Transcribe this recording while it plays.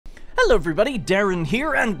Hello everybody, Darren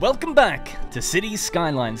here, and welcome back to Cities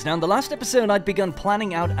Skylines. Now in the last episode I'd begun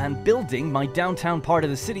planning out and building my downtown part of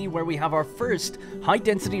the city where we have our first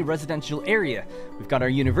high-density residential area. We've got our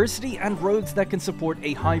university and roads that can support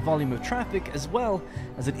a high volume of traffic as well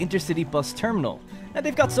as an intercity bus terminal. Now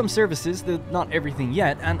they've got some services, though not everything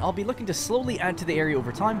yet, and I'll be looking to slowly add to the area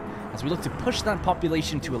over time as we look to push that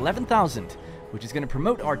population to 11,000, which is going to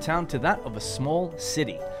promote our town to that of a small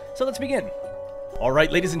city. So let's begin.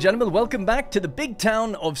 Alright, ladies and gentlemen, welcome back to the big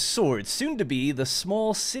town of Swords, soon to be the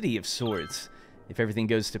small city of Swords, if everything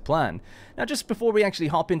goes to plan. Now, just before we actually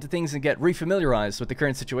hop into things and get refamiliarized with the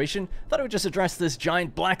current situation, I thought I would just address this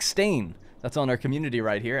giant black stain that's on our community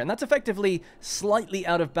right here, and that's effectively slightly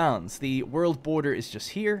out of bounds. The world border is just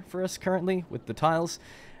here for us currently with the tiles,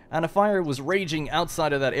 and a fire was raging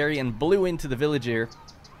outside of that area and blew into the village here.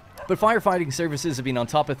 But firefighting services have been on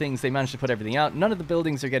top of things. They managed to put everything out. None of the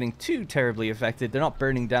buildings are getting too terribly affected. They're not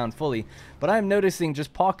burning down fully. But I'm noticing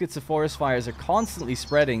just pockets of forest fires are constantly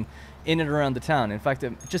spreading in and around the town. In fact,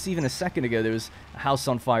 just even a second ago, there was a house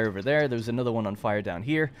on fire over there. There was another one on fire down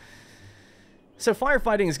here. So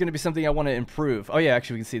firefighting is going to be something I want to improve. Oh yeah,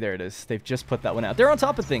 actually we can see there it is. They've just put that one out. They're on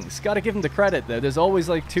top of things. Got to give them the credit though. There's always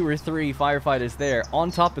like 2 or 3 firefighters there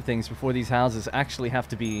on top of things before these houses actually have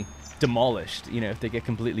to be demolished, you know, if they get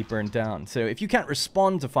completely burned down. So if you can't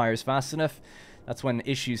respond to fires fast enough, that's when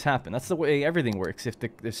issues happen. That's the way everything works. If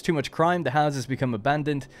there's too much crime, the houses become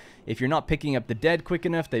abandoned. If you're not picking up the dead quick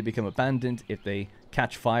enough, they become abandoned. If they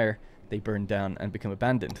catch fire, they burn down and become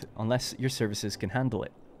abandoned, unless your services can handle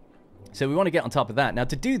it. So we want to get on top of that. Now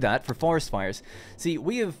to do that for forest fires, see,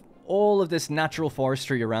 we have all of this natural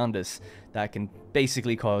forestry around us that can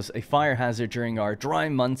basically cause a fire hazard during our dry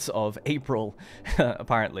months of April,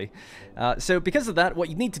 apparently. So because of that, what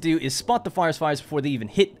you need to do is spot the forest fires before they even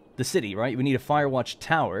hit the city, right? We need a fire watch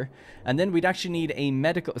tower, and then we'd actually need a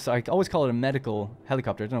medical, so I always call it a medical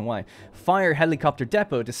helicopter, I don't know why, fire helicopter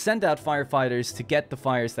depot to send out firefighters to get the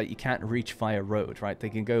fires that you can't reach via road, right? They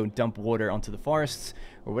can go and dump water onto the forests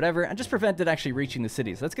or whatever and just prevent it actually reaching the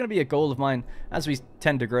cities. That's going to be a goal of mine as we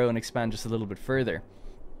tend to grow and expand just a little bit further.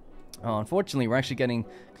 Unfortunately, we're actually getting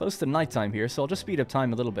close to nighttime here, so I'll just speed up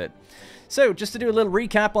time a little bit. So, just to do a little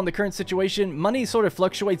recap on the current situation, money sort of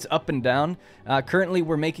fluctuates up and down. Currently,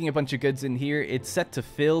 we're making a bunch of goods in here. It's set to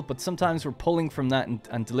fill, but sometimes we're pulling from that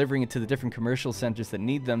and delivering it to the different commercial centers that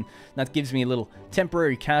need them. That gives me a little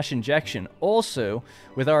temporary cash injection. Also,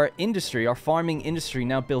 with our industry, our farming industry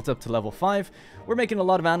now built up to level 5, we're making a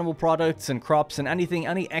lot of animal products and crops, and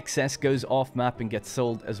any excess goes off map and gets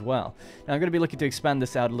sold as well. Now, I'm going to be looking to expand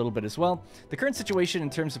this out a little bit as well. The current situation in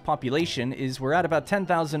terms of population is we're at about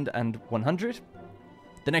 10,100.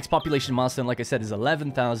 The next population milestone, like I said, is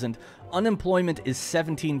 11,000. Unemployment is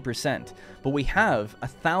 17%, but we have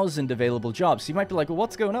 1,000 available jobs. So you might be like, well,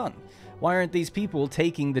 what's going on? Why aren't these people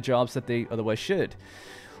taking the jobs that they otherwise should?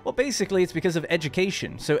 Well, basically, it's because of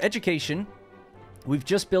education. So education, we've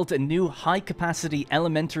just built a new high-capacity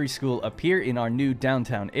elementary school up here in our new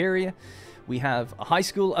downtown area. We have a high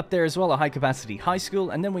school up there as well, a high-capacity high school,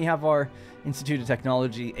 and then we have our Institute of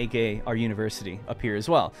Technology, aka our university, up here as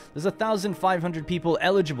well. There's 1,500 people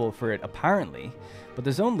eligible for it, apparently, but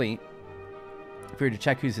there's only, if we were to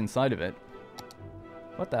check who's inside of it,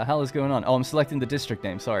 what the hell is going on? Oh, I'm selecting the district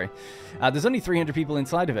name, sorry. There's only 300 people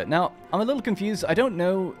inside of it. Now, I'm a little confused. I don't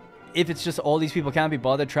know if it's just all these people can't be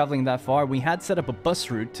bothered traveling that far. We had set up a bus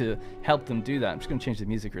route to help them do that. I'm just going to change the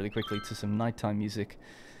music really quickly to some nighttime music.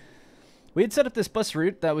 We had set up this bus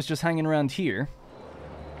route that was just hanging around here,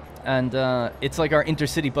 and it's like our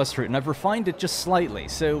intercity bus route, and I've refined it just slightly.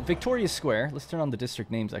 So Victoria Square, let's turn on the district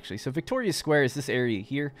names actually. So Victoria Square is this area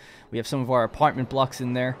here. We have some of our apartment blocks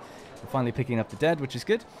in there. We're finally picking up the dead, which is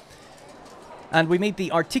good. And we made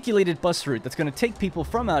the articulated bus route that's going to take people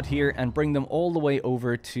from out here and bring them all the way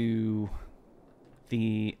over to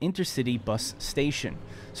the intercity bus station.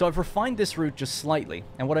 So I've refined this route just slightly,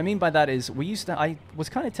 and what I mean by that is I was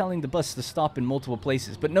kind of telling the bus to stop in multiple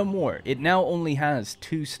places, but no more. It now only has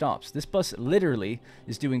 2 stops. This bus literally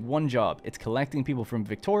is doing one job. It's collecting people from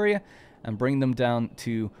Victoria and bringing them down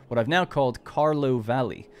to what I've now called Carlo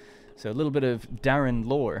Valley. So a little bit of Darren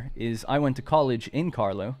lore is I went to college in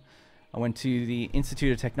Carlo. I went to the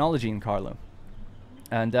Institute of Technology in Carlo.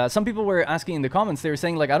 And some people were asking in the comments, they were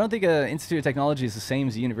saying, like, I don't think an Institute of Technology is the same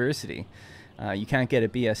as a university. You can't get a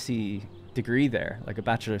BSc degree there, like a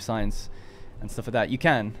Bachelor of Science and stuff like that. You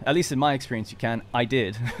can, at least in my experience, you can. I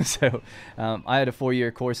did. So I had a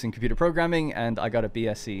 4-year course in computer programming, and I got a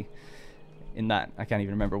BSc in that. I can't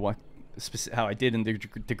even remember how I did in the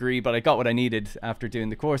degree, but I got what I needed after doing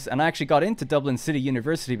the course. And I actually got into Dublin City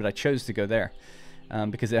University, but I chose to go there.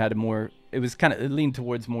 because it had a more, it was kind of, it leaned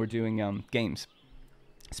towards more doing games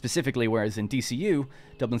specifically, whereas in DCU,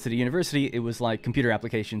 Dublin City University, it was like computer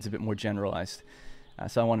applications, a bit more generalized.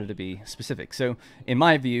 So I wanted to be specific. So in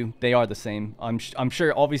my view, they are the same. I'm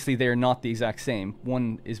sure obviously they're not the exact same.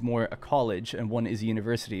 One is more a college and one is a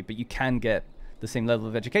university, but you can get the same level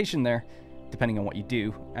of education there depending on what you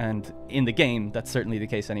do. And in the game, that's certainly the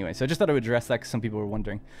case anyway. So I just thought I would address that because some people were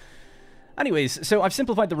wondering. Anyways, so I've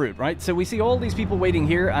simplified the route, right? So we see all these people waiting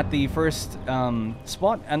here at the first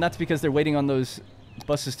spot, and that's because they're waiting on those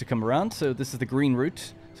buses to come around. So this is the green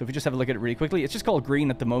route. So if we just have a look at it really quickly, it's just called green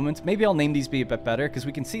at the moment. Maybe I'll name these be a bit better because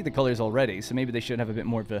we can see the colors already. So maybe they should have a bit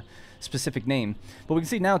more of a specific name. But we can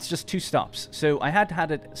see now it's just 2 stops. So I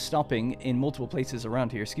had it stopping in multiple places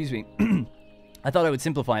around here. Excuse me. I thought I would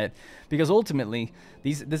simplify it because ultimately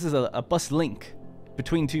this is a bus link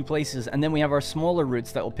between 2 places, and then we have our smaller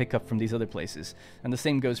routes that will pick up from these other places. And the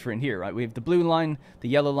same goes for in here, right? We have the blue line, the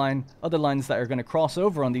yellow line, other lines that are going to cross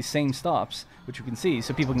over on these same stops, which you can see,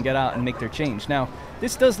 so people can get out and make their change. Now,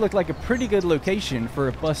 this does look like a pretty good location for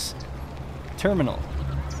a bus terminal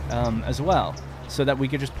as well, so that we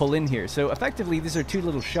could just pull in here. So effectively, these are 2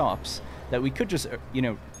 little shops that we could just, you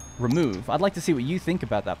know, remove. I'd like to see what you think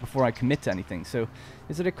about that before I commit to anything. So,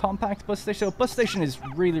 is it a compact bus station? So a bus station is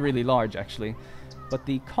really, really large, actually. But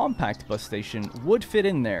the compact bus station would fit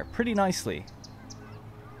in there pretty nicely.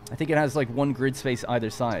 I think it has like 1 grid space either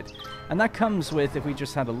side. And that comes with, if we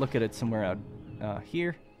just had a look at it somewhere out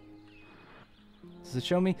here. Does it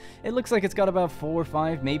show me? It looks like it's got about 4 or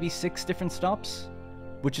 5, maybe 6 different stops.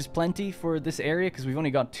 Which is plenty for this area because we've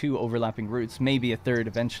only got 2 overlapping routes. Maybe a 3rd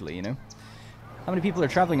eventually, you know. How many people are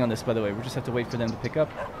traveling on this, by the way? We just have to wait for them to pick up.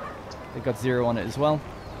 They've got 0 on it as well.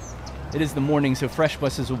 It is the morning, so fresh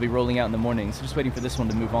buses will be rolling out in the morning. So just waiting for this one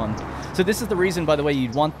to move on. So this is the reason, by the way,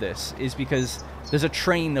 you'd want this, is because there's a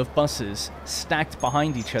train of buses stacked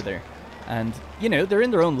behind each other. And, you know, they're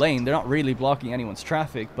in their own lane. They're not really blocking anyone's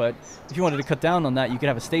traffic. But if you wanted to cut down on that, you could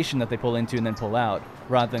have a station that they pull into and then pull out,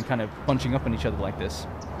 rather than kind of bunching up on each other like this.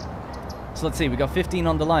 So let's see, we got 15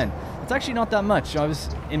 on the line. It's actually not that much. I was,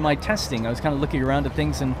 in my testing, I was kind of looking around at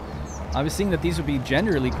things, and I was seeing that these would be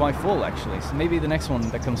generally quite full, actually. So maybe the next one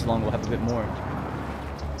that comes along will have a bit more.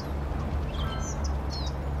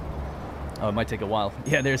 Oh, it might take a while.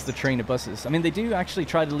 Yeah, there's the train of buses. I mean, they do actually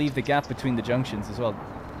try to leave the gap between the junctions as well.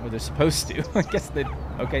 Or they're supposed to. I guess they...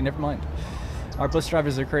 Okay, never mind. Our bus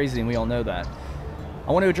drivers are crazy, and we all know that.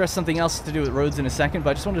 I want to address something else to do with roads in a second, but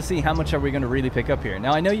I just wanted to see how much are we going to really pick up here.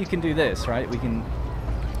 Now, I know you can do this, right? We can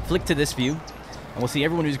flick to this view, and we'll see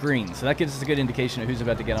everyone who's green. So that gives us a good indication of who's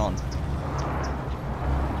about to get on.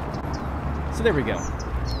 So there we go.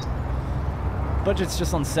 Budget's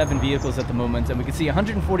just on 7 vehicles at the moment, and we can see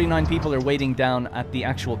 149 people are waiting down at the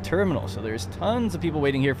actual terminal. So there's tons of people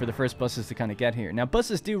waiting here for the first buses to kind of get here. Now,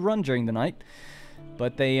 buses do run during the night,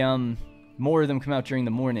 but they, more of them come out during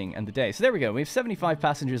the morning and the day. So there we go. We have 75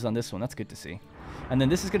 passengers on this one. That's good to see. And then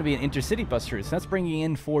this is going to be an intercity bus route. So that's bringing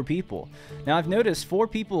in 4 people. Now, I've noticed 4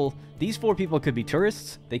 people, these 4 people could be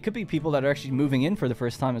tourists. They could be people that are actually moving in for the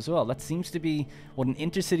first time as well. That seems to be what an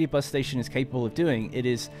intercity bus station is capable of doing. It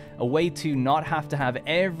is a way to not have to have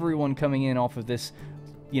everyone coming in off of this,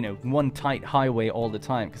 you know, one tight highway all the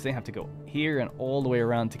time, because they have to go here and all the way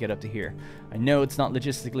around to get up to here. I know it's not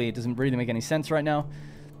logistically, it doesn't really make any sense right now.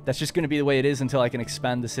 That's just going to be the way it is until I can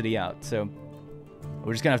expand the city out. So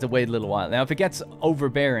we're just going to have to wait a little while. Now, if it gets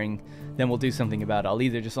overbearing, then we'll do something about it. I'll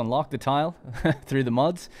either just unlock the tile through the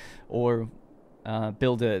mods, or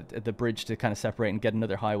build the bridge to kind of separate and get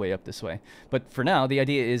another highway up this way. But for now, the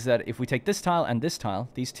idea is that if we take this tile and this tile,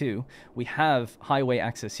 these 2, we have highway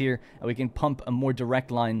access here, and we can pump a more direct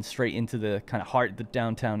line straight into the kind of heart, the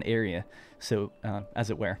downtown area, so as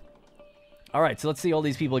it were. All right, so let's see all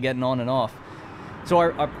these people getting on and off. So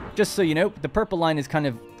our just so you know, the purple line is kind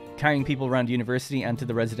of carrying people around university and to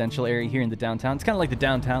the residential area here in the downtown. It's kind of like the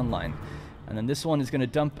downtown line. And then this one is going to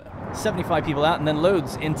dump 75 people out and then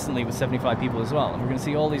loads instantly with 75 people as well. And we're going to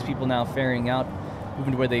see all these people now ferrying out,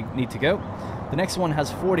 moving to where they need to go. The next one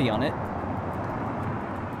has 40 on it.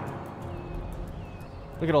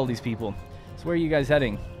 Look at all these people. So where are you guys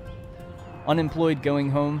heading? Unemployed,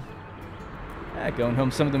 going home. Going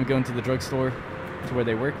home. Some of them are going to the drugstore, to where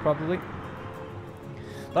they work probably.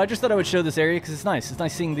 But I just thought I would show this area because it's nice. It's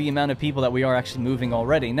nice seeing the amount of people that we are actually moving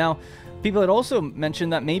already. Now, people had also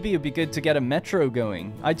mentioned that maybe it would be good to get a metro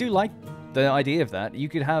going. I do like the idea of that. You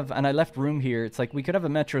could have, and I left room here, it's like we could have a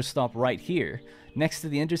metro stop right here, next to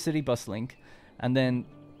the intercity bus link, and then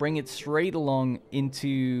bring it straight along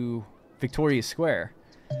into Victoria Square.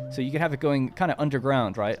 So you could have it going kind of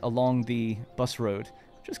underground, right, along the bus road.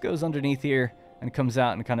 Just goes underneath here, and comes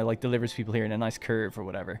out and kind of like delivers people here in a nice curve or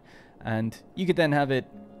whatever. And you could then have it,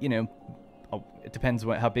 you know, it depends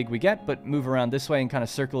how big we get, but move around this way and kind of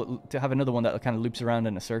circle to have another one that kind of loops around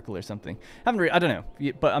in a circle or something. I don't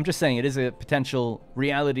know, but I'm just saying it is a potential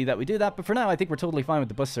reality that we do that. But for now, I think we're totally fine with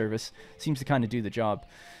the bus service. Seems to kind of do the job.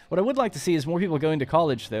 What I would like to see is more people going to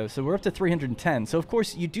college, though. So we're up to 310. So of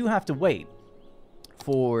course you do have to wait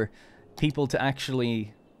for people to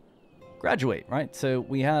actually graduate, right? So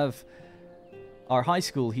we have our high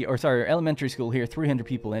school here, or sorry, our elementary school here, 300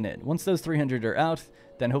 people in it. Once those 300 are out,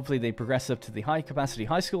 then hopefully they progress up to the high capacity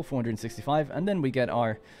high school, 465, and then we get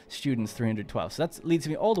our students, 312. So that leads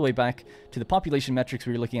me all the way back to the population metrics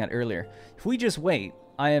we were looking at earlier. If we just wait,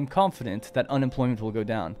 I am confident that unemployment will go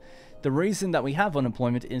down. The reason that we have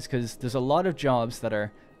unemployment is because there's a lot of jobs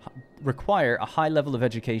that require a high level of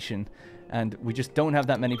education, and we just don't have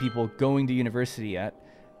that many people going to university yet.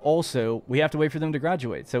 Also, we have to wait for them to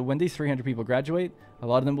graduate. So when these 300 people graduate, a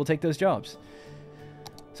lot of them will take those jobs.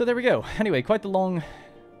 So there we go. Anyway, quite the long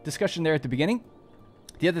discussion there at the beginning.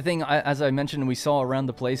 The other thing, as I mentioned, we saw around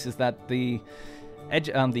the place is that the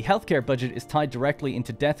healthcare budget is tied directly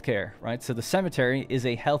into death care, right? So the cemetery is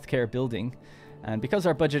a healthcare building, and because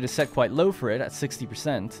our budget is set quite low for it at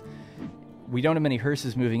 60%, we don't have many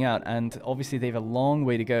hearses moving out, and obviously they have a long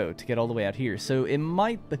way to go to get all the way out here. So it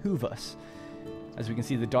might behoove us, as we can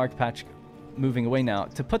see the dark patch moving away now,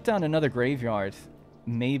 to put down another graveyard,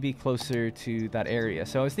 maybe closer to that area.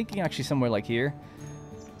 So I was thinking actually somewhere like here,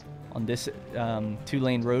 on this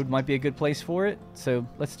 2-lane road might be a good place for it. So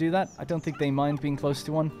let's do that. I don't think they mind being close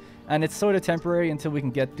to one. And it's sort of temporary until we can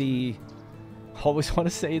get the, I always want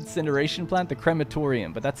to say incineration plant, the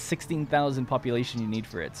crematorium, but that's 16,000 population you need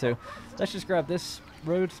for it. So let's just grab this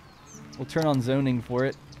road. We'll turn on zoning for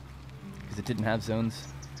it, because it didn't have zones.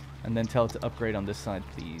 And then tell it to upgrade on this side,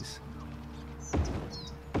 please.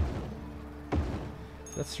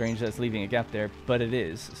 That's strange that it's leaving a gap there, but it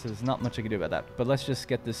is, so there's not much I can do about that. But let's just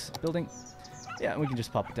get this building. Yeah, we can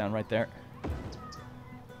just pop it down right there.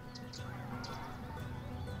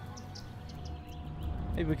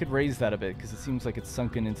 Maybe we could raise that a bit, because it seems like it's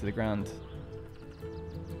sunken into the ground.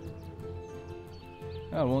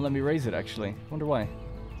 Oh, it won't let me raise it, actually. Wonder why.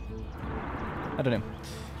 I don't know.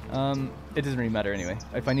 It doesn't really matter anyway.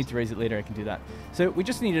 If I need to raise it later, I can do that. So we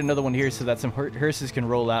just need another one here so that some hearses can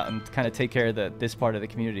roll out and kind of take care of this part of the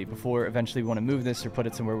community before eventually we want to move this or put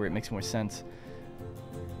it somewhere where it makes more sense.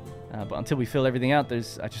 But until we fill everything out,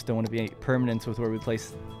 I just don't want to be permanent with where we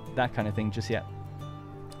place that kind of thing just yet.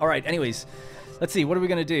 All right, anyways, let's see, what are we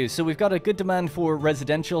going to do? So we've got a good demand for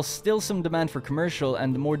residential, still some demand for commercial,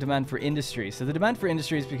 and more demand for industry. So the demand for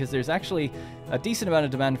industry is because there's actually a decent amount of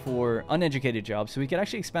demand for uneducated jobs, so we could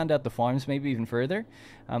actually expand out the farms maybe even further.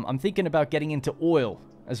 I'm thinking about getting into oil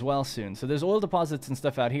as well soon. So there's oil deposits and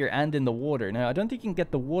stuff out here and in the water. Now, I don't think you can get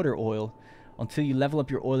the water oil until you level up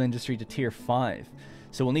your oil industry to tier 5.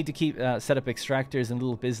 So we'll need to keep set up extractors and a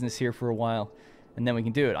little business here for a while, and then we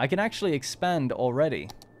can do it. I can actually expand already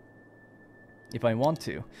if I want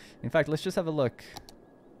to. In fact, let's just have a look.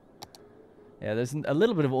 Yeah, there's a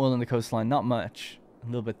little bit of oil in the coastline, not much. A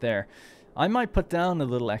little bit there. I might put down a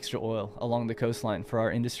little extra oil along the coastline for our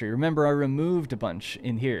industry. Remember, I removed a bunch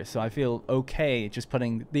in here, so I feel okay just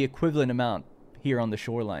putting the equivalent amount here on the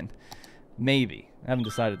shoreline. Maybe. I haven't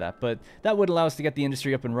decided that, but that would allow us to get the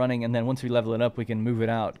industry up and running, and then once we level it up, we can move it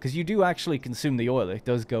out. Because you do actually consume the oil. It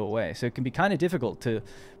does go away. So it can be kind of difficult to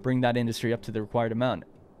bring that industry up to the required amount.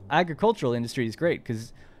 Agricultural industry is great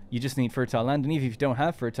because you just need fertile land, and even if you don't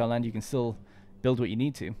have fertile land, you can still build what you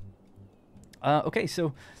need to. Okay,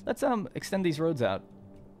 so let's extend these roads out.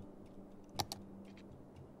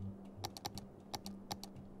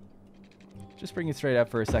 Just bring it straight out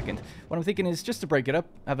for a second. What I'm thinking is just to break it up,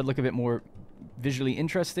 have it look a bit more visually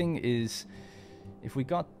interesting, is if we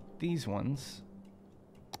got these ones.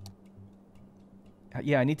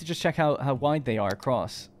 Yeah, I need to just check how wide they are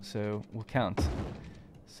across, so we'll count.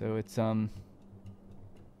 So it's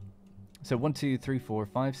so 1, 2, 3, 4,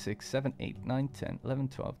 5, 6, 7, 8, 9, 10, 11,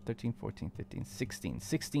 12, 13, 14, 15, 16.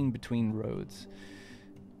 16 between roads.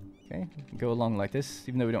 Okay, we can go along like this,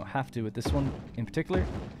 even though we don't have to with this one in particular.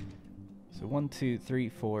 So 1, 2, 3,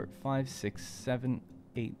 4, 5, 6, 7,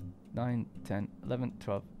 8, 9, 10, 11,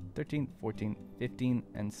 12, 13, 14, 15,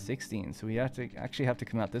 and 16. So we actually have to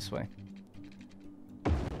come out this way.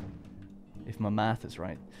 If my math is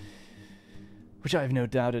right. Which I have no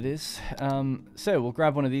doubt it is. So we'll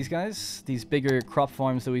grab one of these guys. These bigger crop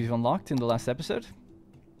farms that we've unlocked in the last episode.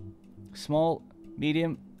 Small,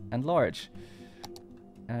 medium, and large.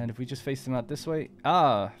 And if we just face them out this way...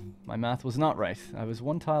 Ah! My math was not right. I was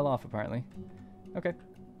one tile off, apparently. Okay.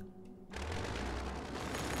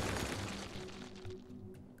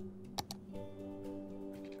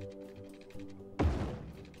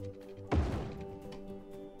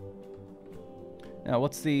 Now,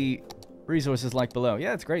 what's the resources like below?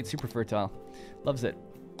 Yeah, it's great. Super fertile. Loves it.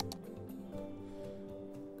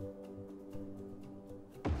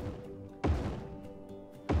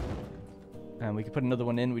 And we could put another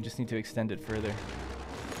one in. We just need to extend it further.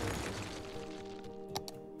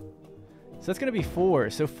 So that's going to be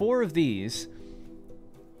 4. So 4 of these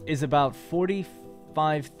is about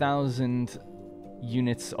 45,000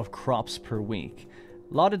 units of crops per week.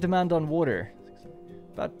 A lot of demand on water.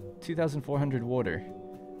 About 2,400 water.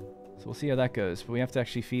 So we'll see how that goes. But we have to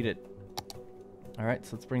actually feed it. Alright,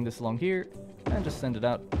 so let's bring this along here. And just send it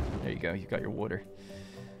out. There you go. You've got your water.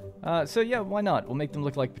 So yeah, why not? We'll make them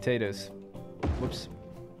look like potatoes. Whoops.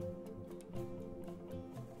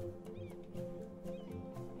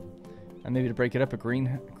 And maybe to break it up, a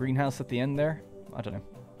greenhouse at the end there. I don't know.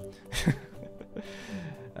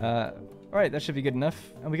 Alright, that should be good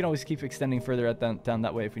enough. And we can always keep extending further down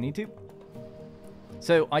that way if we need to.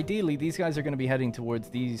 So ideally, these guys are going to be heading towards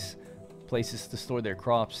these places to store their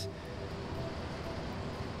crops.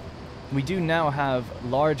 We do now have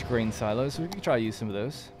large grain silos, so we can try to use some of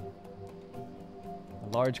those.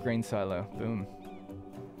 A large grain silo. Boom.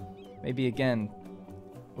 Maybe again.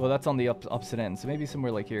 Well, that's on the opposite end, so maybe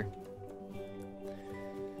somewhere like here.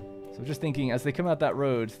 So just thinking, as they come out that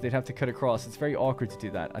road, they'd have to cut across. It's very awkward to do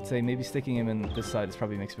that. I'd say maybe sticking him in this side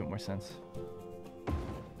probably makes a bit more sense.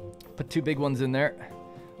 Put 2 big ones in there.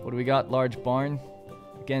 What do we got? Large barn.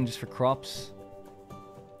 Again, just for crops.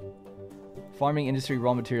 Farming, industry,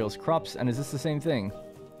 raw materials, crops. And is this the same thing?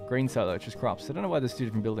 Grain silo, just crops. I don't know why there's 2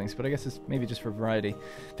 different buildings, but I guess it's maybe just for variety.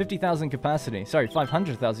 50,000 capacity. Sorry,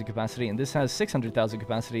 500,000 capacity. And this has 600,000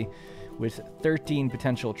 capacity with 13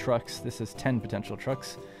 potential trucks. This has 10 potential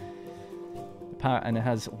trucks. And it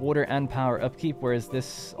has water and power upkeep, whereas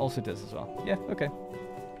this also does as well. Yeah, okay.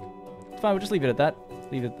 Fine, we'll just leave it at that.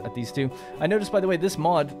 Leave it at these 2. I noticed, by the way, this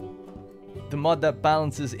mod, the mod that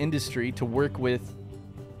balances industry to work with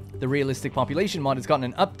the realistic population mod, has gotten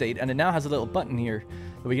an update, and it now has a little button here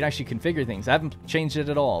that we can actually configure things. I haven't changed it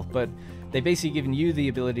at all, but they've basically given you the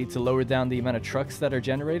ability to lower down the amount of trucks that are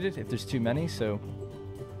generated if there's too many, so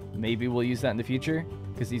maybe we'll use that in the future,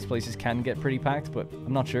 because these places can get pretty packed, but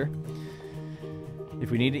I'm not sure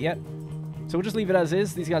if we need it yet. So we'll just leave it as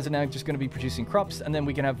is. These guys are now just going to be producing crops, and then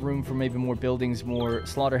we can have room for maybe more buildings, more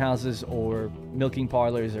slaughterhouses, or milking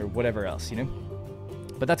parlors, or whatever else, you know?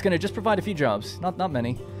 But that's going to just provide a few jobs. Not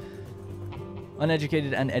many.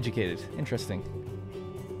 Uneducated and educated. Interesting.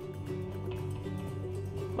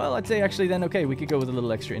 Well, I'd say actually then, okay, we could go with a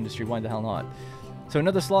little extra industry. Why the hell not? So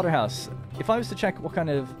another slaughterhouse. If I was to check what kind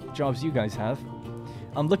of jobs you guys have,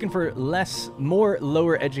 I'm looking for more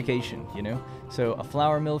lower education, you know? So a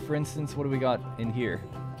flour mill, for instance, what do we got in here?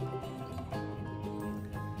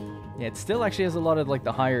 Yeah, it still actually has a lot of like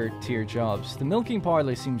the higher tier jobs. The milking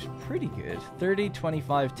parlor seems pretty good. 30,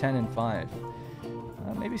 25, 10, and 5.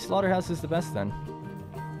 Maybe slaughterhouse is the best then.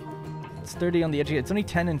 It's 30 on the educated. It's only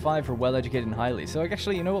 10 and 5 for well-educated and highly. So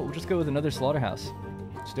actually, you know what? We'll just go with another slaughterhouse.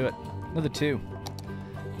 Let's do it. Another 2.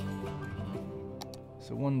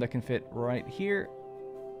 So one that can fit right here.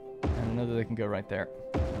 And another that can go right there.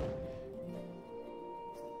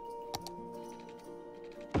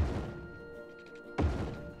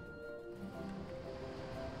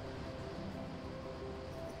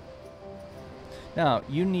 Now,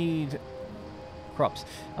 you need crops.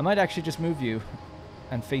 I might actually just move you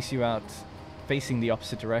and face you out facing the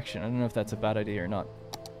opposite direction. I don't know if that's a bad idea or not.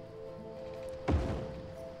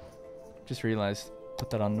 Just realized, put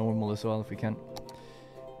that on normal as well if we can.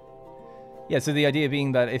 Yeah, so the idea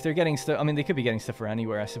being that if they're getting stuff, I mean, they could be getting stuff from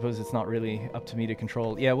anywhere. I suppose it's not really up to me to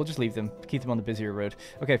control. Yeah, we'll just leave them. Keep them on the busier road.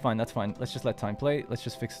 Okay, fine, that's fine. Let's just let time play. Let's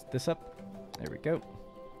just fix this up. There we go.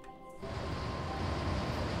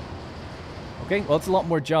 Okay, well, it's a lot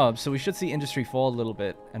more jobs, so we should see industry fall a little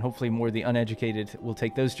bit, and hopefully more of the uneducated will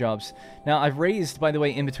take those jobs. Now, I've raised, by the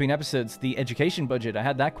way, in between episodes, the education budget. I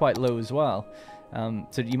had that quite low as well.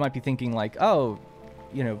 So you might be thinking like, oh,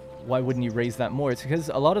 you know, why wouldn't you raise that more? It's because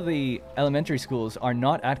a lot of the elementary schools are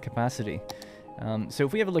not at capacity. So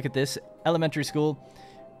if we have a look at this, elementary school,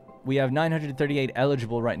 we have 938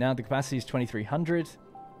 eligible right now. The capacity is 2,300.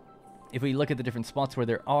 If we look at the different spots where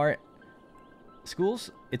there are schools,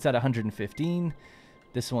 it's at 115.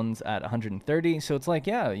 This one's at 130. So it's like,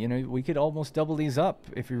 yeah, you know, we could almost double these up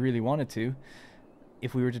if we really wanted to.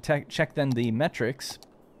 If we were to check then the metrics,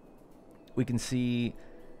 we can see...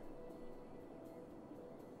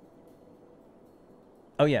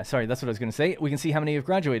 Oh yeah, sorry, that's what I was going to say. We can see how many have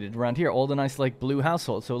graduated around here. All the nice, like, blue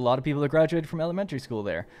households. So a lot of people have graduated from elementary school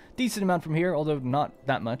there. Decent amount from here, although not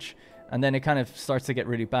that much. And then it kind of starts to get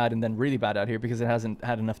really bad, and then really bad out here because it hasn't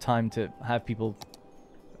had enough time to have people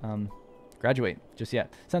graduate just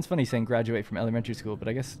yet. Sounds funny saying graduate from elementary school, but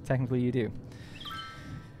I guess technically you do.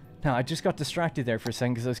 Now, I just got distracted there for a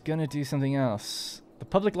second because I was going to do something else. The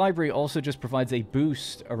public library also just provides a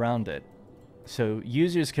boost around it. So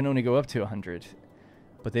users can only go up to 100,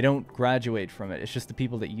 but they don't graduate from it. It's just the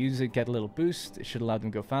people that use it get a little boost. It should allow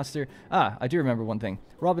them to go faster. Ah, I do remember one thing.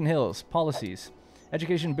 Robin Hills, policies.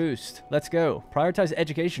 Education boost. Let's go. Prioritize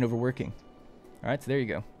education over working. Alright, so there you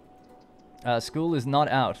go. School is not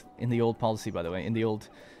out in the old policy, by the way. In the old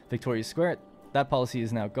Victoria Square. That policy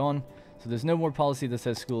is now gone. So there's no more policy that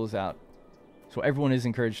says school is out. So everyone is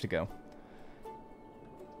encouraged to go.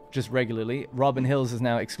 Just regularly. Robin Hills is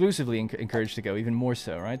now exclusively encouraged to go, even more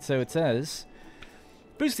so, right? So it says,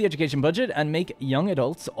 boost the education budget and make young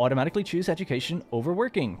adults automatically choose education over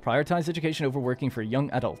working. Prioritize education over working for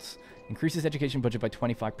young adults. Increases education budget by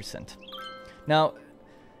 25%. Now,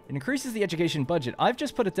 it increases the education budget. I've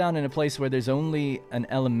just put it down in a place where there's only an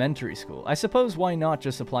elementary school. I suppose why not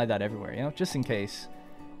just apply that everywhere, you know, just in case.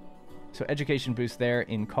 So education boost there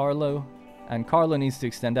in Carlo. And Carlo needs to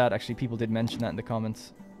extend out. Actually, people did mention that in the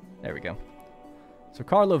comments. There we go. So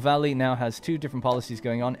Carlo Valley now has 2 different policies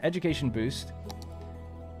going on. Education boost.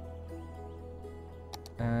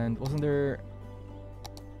 And wasn't there...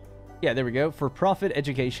 Yeah, there we go. For profit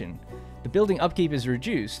education. The building upkeep is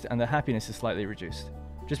reduced and the happiness is slightly reduced.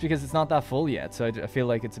 Just because it's not that full yet. So I feel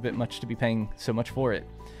like it's a bit much to be paying so much for it.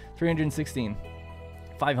 316.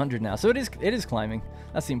 500 now. So it is climbing.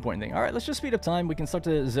 That's the important thing. All right, let's just speed up time. We can start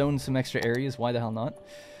to zone some extra areas. Why the hell not?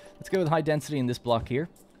 Let's go with high density in this block here.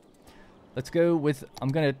 Let's go with... I'm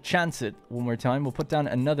going to chance it one more time. We'll put down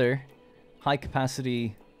another high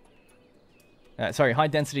capacity... high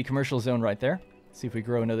density commercial zone right there. See if we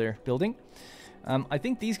grow another building. I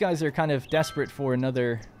think these guys are kind of desperate for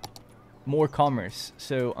more commerce.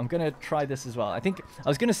 So I'm going to try this as well. I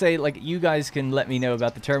was going to say, like, you guys can let me know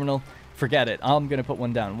about the terminal. Forget it. I'm going to put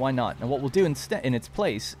one down. Why not? And what we'll do instead in its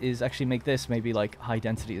place is actually make this maybe like high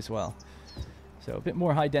density as well. So a bit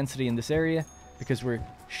more high density in this area because we're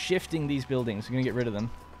shifting these buildings. We're going to get rid of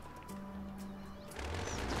them.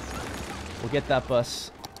 We'll get that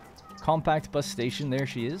bus. Compact bus station. There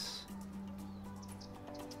she is.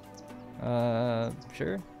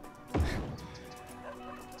 Sure.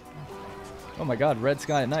 Oh my god, red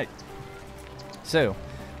sky at night. So,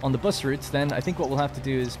 on the bus routes, then, I think what we'll have to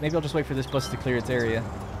do is... Maybe I'll just wait for this bus to clear its area.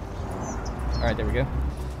 Alright, there we go.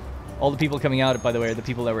 All the people coming out, by the way, are the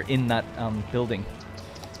people that were in that building.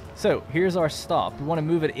 So, here's our stop. We want to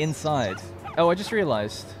move it inside. Oh, I just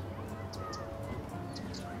realized.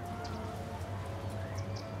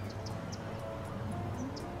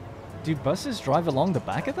 Do buses drive along the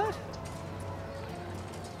back of that?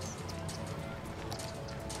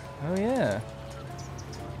 Oh, yeah.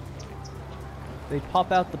 They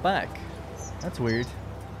pop out the back. That's weird.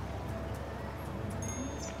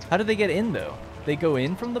 How do they get in, though? They go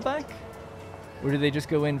in from the back? Or do they just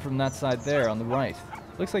go in from that side there on the right?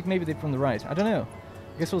 Looks like maybe they're from the right. I don't know.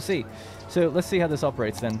 I guess we'll see. So let's see how this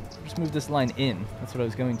operates then. Just move this line in. That's what I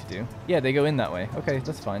was going to do. Yeah, they go in that way. Okay,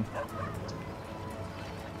 that's fine.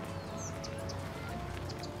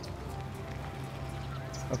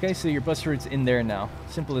 Okay, so your bus route's in there now.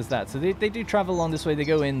 Simple as that. So they do travel along this way. They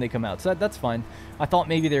go in, they come out. So that's fine. I thought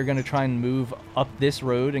maybe they were going to try and move up this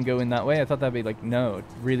road and go in that way. I thought that'd be like, no,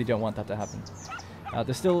 really don't want that to happen.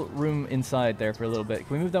 There's still room inside there for a little bit.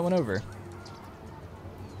 Can we move that one over?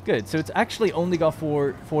 Good. So it's actually only got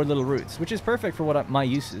four little routes, which is perfect for what my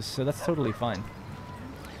use is. So that's totally fine.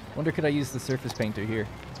 Wonder could I use the surface painter here?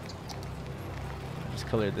 Just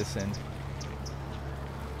color this in.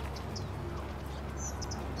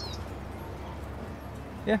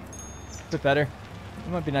 Yeah, a bit better.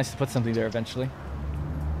 It might be nice to put something there eventually.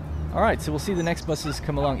 Alright, so we'll see the next buses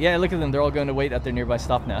come along. Yeah, look at them. They're all going to wait at their nearby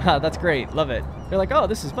stop now. That's great. Love it. They're like, oh,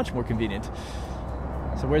 this is much more convenient.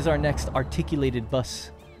 So where's our next articulated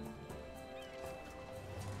bus?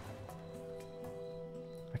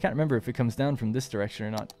 I can't remember if it comes down from this direction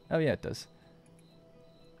or not. Oh, yeah, it does.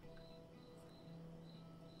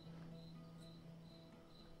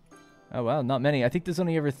 Oh, wow, not many. I think there's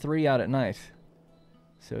only ever 3 out at night.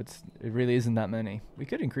 So it really isn't that many. We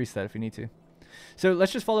could increase that if we need to. So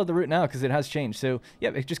let's just follow the route now because it has changed. So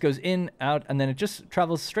yeah, it just goes in, out, and then it just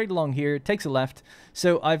travels straight along here, takes a left.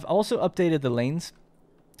 So I've also updated the lanes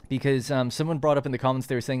because someone brought up in the comments,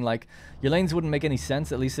 they were saying like, your lanes wouldn't make any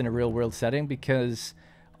sense, at least in a real world setting, because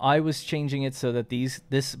I was changing it so that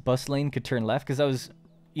this bus lane could turn left because I was,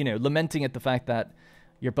 you know, lamenting at the fact that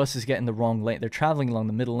your buses get in the wrong lane. They're traveling along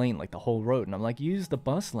the middle lane like the whole road. And I'm like, use the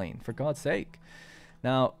bus lane, for God's sake.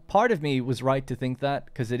 Now, part of me was right to think that,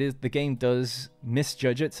 because the game does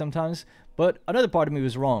misjudge it sometimes, but another part of me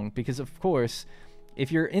was wrong, because of course,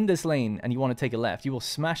 if you're in this lane and you want to take a left, you will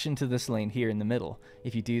smash into this lane here in the middle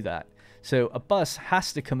if you do that. So a bus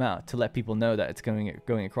has to come out to let people know that it's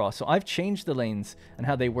going across. So I've changed the lanes and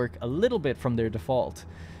how they work a little bit from their default.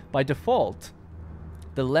 By default,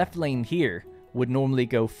 the left lane here would normally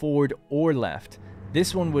go forward or left.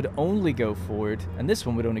 This one would only go forward, and this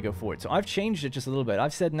one would only go forward. So I've changed it just a little bit.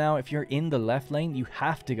 I've said now, if you're in the left lane, you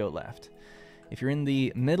have to go left. If you're in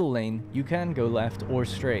the middle lane, you can go left or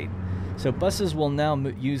straight. So buses will now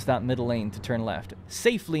use that middle lane to turn left,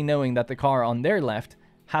 safely knowing that the car on their left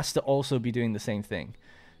has to also be doing the same thing.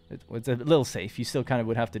 It's a little safe. You still kind of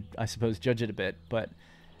would have to, I suppose, judge it a bit, but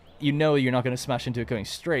you know you're not going to smash into it going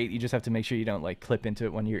straight. You just have to make sure you don't like clip into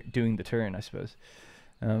it when you're doing the turn, I suppose.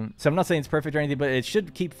 So I'm not saying it's perfect or anything, but it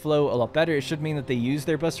should keep flow a lot better. It should mean that they use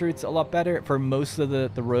their bus routes a lot better for most of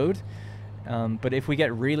the road. But if we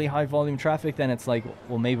get really high volume traffic, then it's like,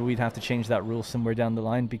 well, maybe we'd have to change that rule somewhere down the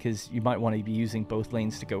line, because you might want to be using both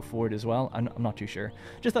lanes to go forward as well. I'm not too sure.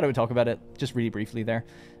 Just thought I would talk about it just really briefly there.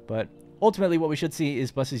 But ultimately what we should see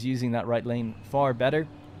is buses using that right lane far better,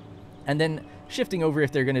 and then shifting over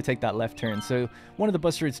if they're going to take that left turn. So one of the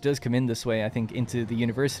bus routes does come in this way, I think, into the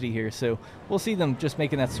university here. So we'll see them just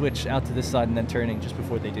making that switch out to this side and then turning just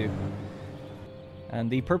before they do. And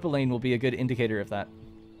the purple lane will be a good indicator of that.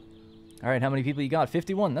 All right, how many people you got?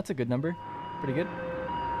 51. That's a good number. Pretty good.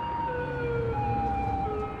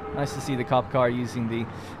 Nice to see the cop car using the...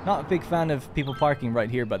 Not a big fan of people parking right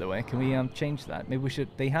here, by the way. Can we change that? Maybe we should...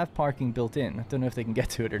 They have parking built in. I don't know if they can get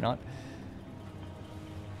to it or not.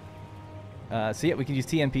 So yeah, we can use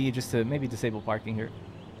TMPE just to maybe disable parking here.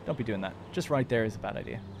 Don't be doing that. Just right there is a bad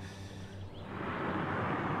idea.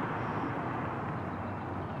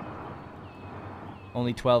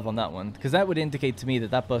 Only 12 on that one, because that would indicate to me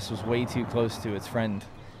that that bus was way too close to its friend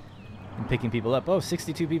and picking people up. Oh,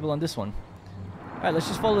 62 people on this one. All right, let's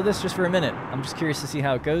just follow this just for a minute. I'm just curious to see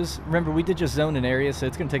how it goes. Remember, we did just zone an area, so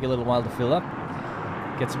it's going to take a little while to fill up.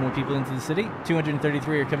 Get some more people into the city.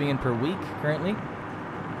 233 are coming in per week currently.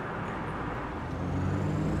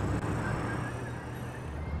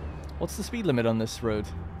 What's the speed limit on this road?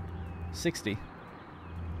 60.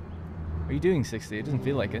 Are you doing 60? It doesn't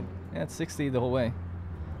feel like it. Yeah, it's 60 the whole way.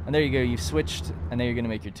 And there you go, you've switched, and now you're going to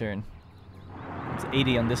make your turn. It's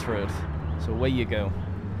 80 on this road, so away you go.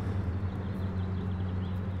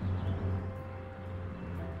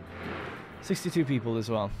 $62 people as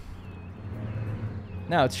well.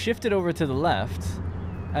 Now, it's shifted over to the left,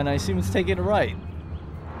 and I assume it's taking a right.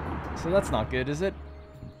 So that's not good, is it?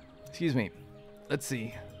 Excuse me. Let's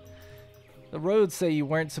see. The roads say you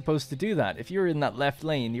weren't supposed to do that. If you're in that left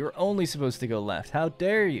lane, you're only supposed to go left. How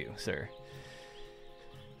dare you, sir?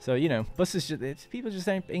 So, you know, buses just... people just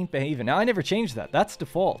ain't behaving. Now, I never changed that. That's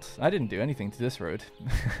default. I didn't do anything to this road.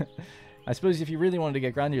 I suppose if you really wanted to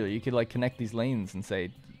get granular, you could, like, connect these lanes and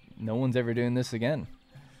say, no one's ever doing this again.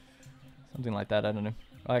 Something like that, I don't know.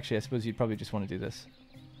 Actually, I suppose you'd probably just want to do this.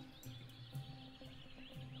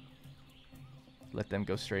 Let them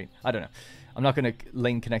go straight. I don't know. I'm not going to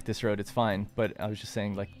lane connect this road, it's fine, but I was just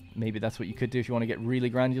saying, like, maybe that's what you could do if you want to get really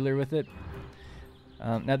granular with it.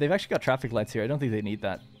 Now, they've actually got traffic lights here. I don't think they need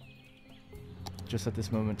that just at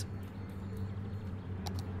this moment.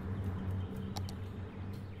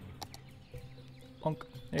 Honk.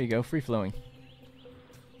 There you go, free flowing.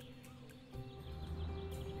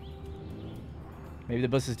 Maybe the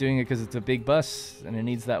bus is doing it because it's a big bus and it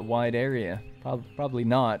needs that wide area. Probably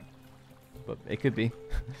not, but it could be.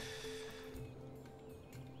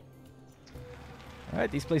 Alright,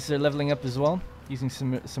 these places are leveling up as well, using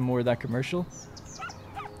some more of that commercial.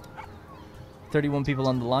 31 people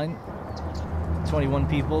on the line, 21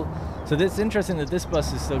 people. So it's interesting that this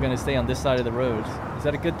bus is still going to stay on this side of the road. Is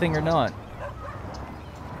that a good thing or not?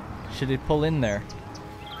 Should it pull in there?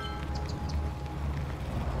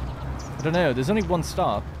 I don't know, there's only one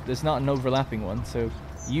stop. There's not an overlapping one, so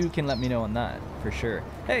you can let me know on that for sure.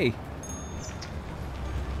 Hey!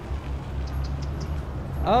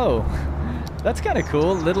 Oh! That's kind of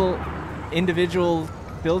cool. Little individual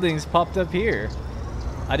buildings popped up here.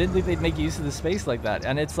 I didn't think they'd make use of the space like that.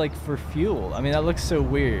 And it's like for fuel. I mean, that looks so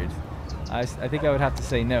weird. I think I would have to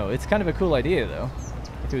say no. It's kind of a cool idea, though.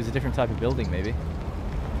 If it was a different type of building, maybe.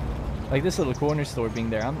 Like this little corner store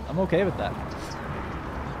being there. I'm okay with that.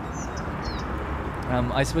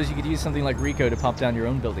 I suppose you could use something like Rico to pop down your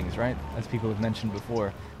own buildings, right? As people have mentioned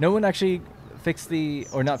before. No one actually fixed the...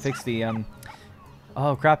 Or not fixed the...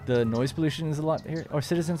 Oh crap, the noise pollution is a lot here. Our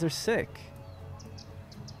citizens are sick.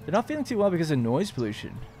 They're not feeling too well because of noise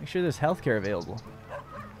pollution. Make sure there's healthcare available.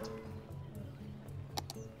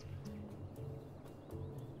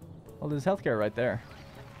 Well, there's healthcare right there.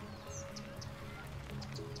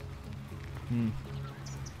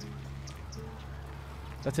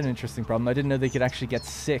 That's an interesting problem. I didn't know they could actually get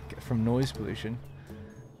sick from noise pollution.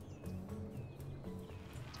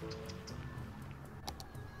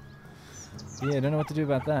 Yeah, I don't know what to do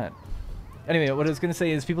about that. Anyway, what I was going to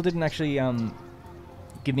say is people didn't actually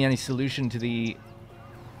give me any solution to the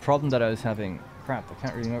problem that I was having. Crap, I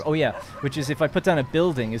can't really remember. Oh yeah, which is if I put down a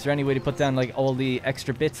building, is there any way to put down like all the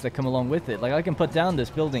extra bits that come along with it? Like I can put down this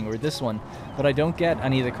building or this one, but I don't get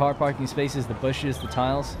any of the car parking spaces, the bushes, the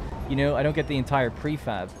tiles. You know, I don't get the entire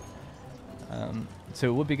prefab. So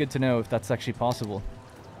it would be good to know if that's actually possible.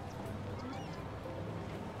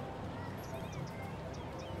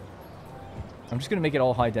 I'm just going to make it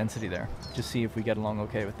all high density there. Just see if we get along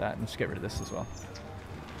okay with that. And just get rid of this as well.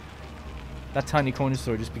 That tiny corner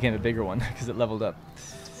store just became a bigger one because it leveled up.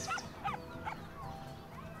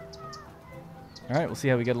 Alright, we'll see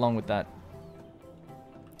how we get along with that.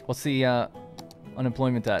 What's the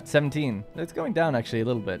unemployment at? 17. It's going down actually a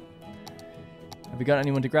little bit. Have we got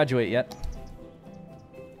anyone to graduate yet?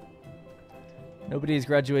 Nobody has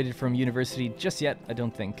graduated from university just yet, I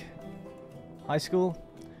don't think. High school?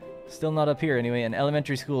 Still not up here anyway. And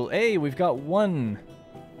elementary school. Hey, we've got one.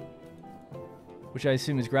 Which I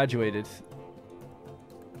assume is graduated.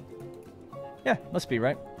 Yeah, must be,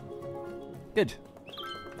 right? Good.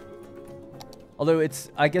 Although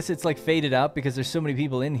it's, I guess it's like faded out because there's so many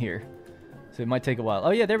people in here. So it might take a while.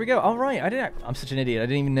 Oh yeah, there we go. All right, I'm such an idiot. I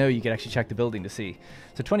didn't even know you could actually check the building to see.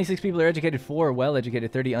 So 26 people are educated, 4 are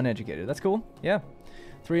well-educated, 30 uneducated. That's cool. Yeah.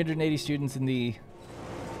 380 students in the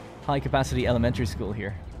high-capacity elementary school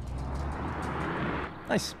here.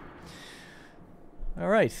 Nice. All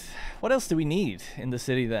right. What else do we need in the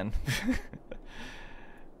city then?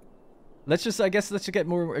 Let's just get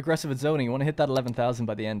more aggressive at zoning. I want to hit that 11,000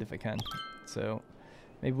 by the end if I can. So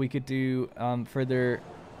maybe we could do further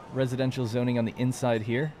residential zoning on the inside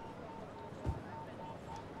here.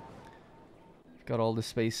 We've got all this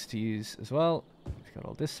space to use as well. We've got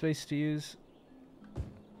all this space to use.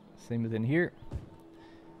 Same within here.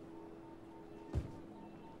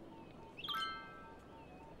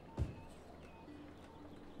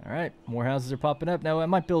 Alright, more houses are popping up. Now, I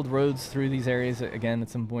might build roads through these areas again at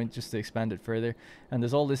some point just to expand it further. And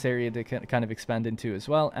there's all this area to kind of expand into as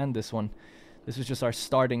well, and this one. This is just our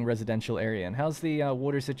starting residential area. And how's the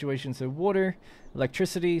water situation? So water,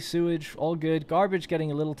 electricity, sewage, all good. Garbage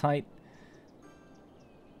getting a little tight.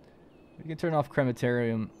 We can turn off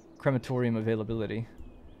crematorium availability.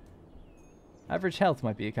 Average health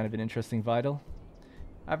might be a kind of an interesting vital.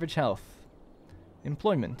 Average health.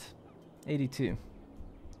 Employment, 82.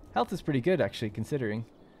 Health is pretty good, actually, considering.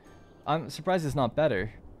 I'm surprised it's not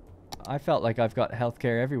better. I felt like I've got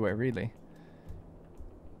healthcare everywhere, really.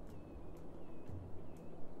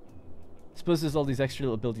 Suppose there's all these extra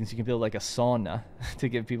little buildings you can build, like a sauna, to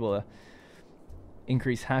give people a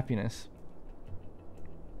increased happiness.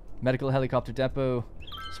 Medical helicopter depot,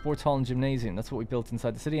 sports hall and gymnasium. That's what we built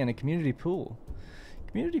inside the city, and a community pool.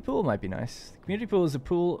 Community pool might be nice. The community pool is a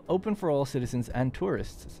pool open for all citizens and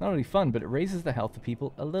tourists. It's not only fun, but it raises the health of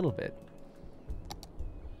people a little bit.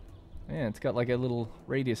 Yeah, it's got like a little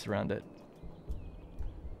radius around it.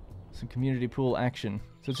 Some community pool action.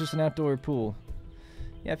 So it's just an outdoor pool.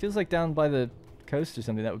 Yeah, it feels like down by the coast or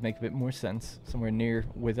something that would make a bit more sense. Somewhere near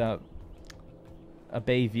without a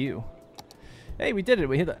bay view. Hey, we did it.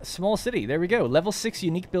 We hit a small city. There we go. Level 6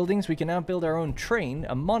 unique buildings. We can now build our own train,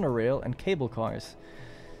 a monorail, and cable cars.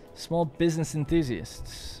 Small business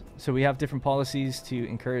enthusiasts. So we have different policies to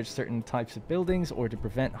encourage certain types of buildings or to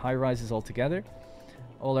prevent high-rises altogether.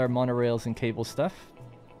 All our monorails and cable stuff.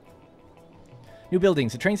 New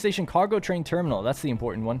buildings. A train station, cargo train terminal. That's the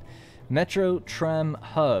important one. Metro tram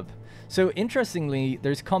hub. So interestingly,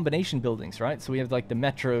 there's combination buildings, right? So we have like the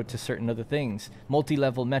metro to certain other things.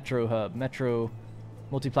 Multi-level metro hub, metro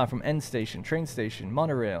multi-platform end station, train station,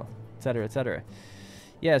 monorail, etc., etc.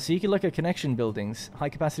 Yeah, so you can look at connection buildings.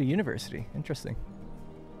 High-capacity university. Interesting.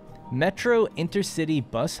 Metro intercity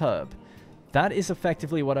bus hub. That is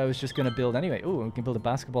effectively what I was just going to build anyway. Oh, we can build a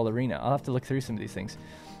basketball arena. I'll have to look through some of these things.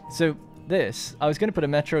 So this, I was going to put a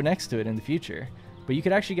metro next to it in the future. But you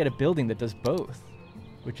could actually get a building that does both.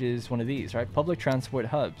 Which is one of these, right? Public transport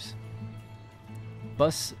hubs.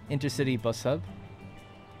 Bus intercity bus hub.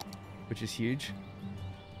 Which is huge.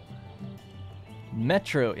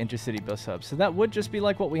 Metro intercity bus hub. So that would just be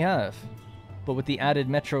like what we have, but with the added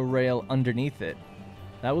metro rail underneath it.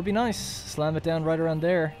 That would be nice. Slam it down right around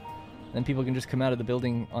there. Then people can just come out of the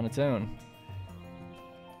building on its own.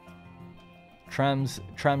 Tram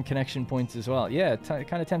connection points as well. Yeah,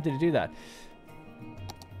 kind of tempted to do that.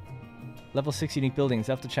 Level 6 unique buildings.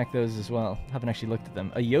 I have to check those as well. Haven't actually looked at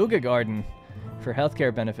them. A yoga garden for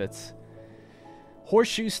healthcare benefits.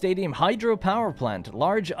 Horseshoe Stadium hydropower plant.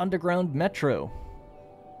 Large underground metro.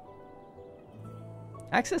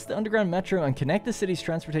 Access the underground metro and connect the city's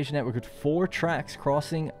transportation network with 4 tracks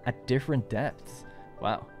crossing at different depths.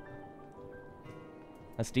 Wow.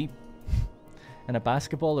 That's deep. And a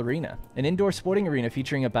basketball arena. An indoor sporting arena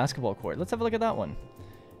featuring a basketball court. Let's have a look at that one.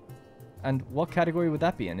 And what category would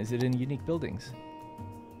that be in? Is it in unique buildings?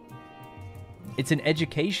 It's an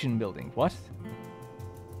education building. What?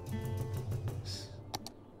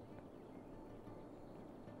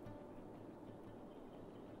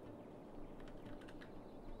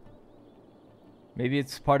 Maybe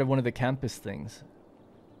it's part of one of the campus things.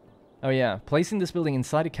 Oh yeah, placing this building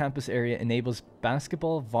inside a campus area enables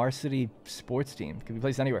basketball varsity sports team. Can be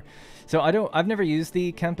placed anywhere. So I've never used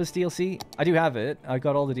the campus DLC. I do have it. I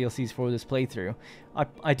got all the DLCs for this playthrough.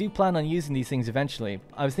 I do plan on using these things eventually.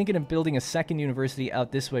 I was thinking of building a second university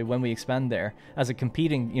out this way when we expand there as a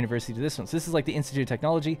competing university to this one. So this is like the Institute of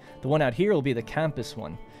Technology. The one out here will be the campus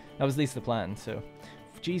one. That was at least the plan. So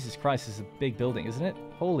Jesus Christ, this is a big building, isn't it?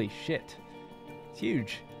 Holy shit. It's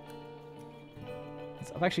huge.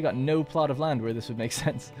 I've actually got no plot of land where this would make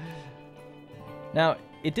sense. Now,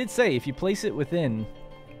 it did say if you place it within...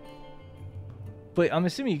 But I'm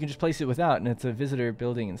assuming you can just place it without, and it's a visitor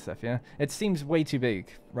building and stuff, yeah? It seems way too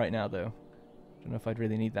big right now, though. Don't know if I'd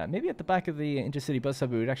really need that. Maybe at the back of the intercity bus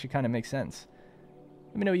hub it would actually kind of make sense.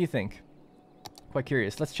 Let me know what you think. Quite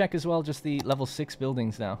curious. Let's check as well just the level 6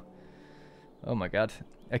 buildings now. Oh my god.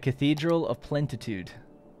 A Cathedral of Plentitude.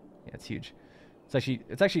 Yeah, it's huge.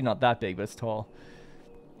 It's actually not that big, but it's tall.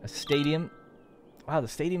 A stadium. Wow, the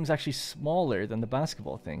stadium's actually smaller than the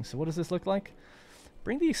basketball thing. So what does this look like?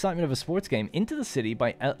 Bring the excitement of a sports game into the city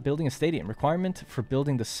by building a stadium. Requirement for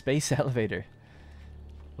building the space elevator.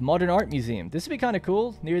 A modern art museum. This would be kind of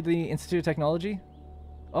cool near the Institute of Technology.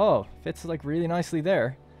 Oh, fits like really nicely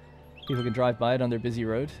there. People can drive by it on their busy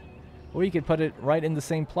road. Or you could put it right in the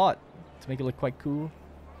same plot to make it look quite cool.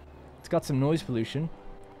 It's got some noise pollution.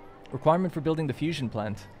 Requirement for building the fusion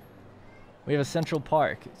plant. We have a central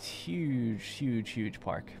park. It's huge, huge, huge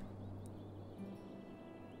park.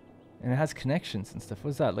 And it has connections and stuff.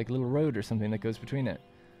 What's that? Like a little road or something that goes between it.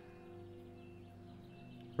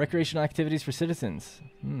 Recreational activities for citizens.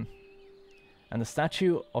 And the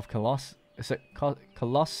statue of Colossalus.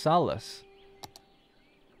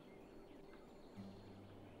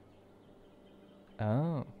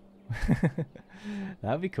 Oh.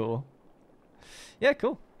 That'd be cool. Yeah,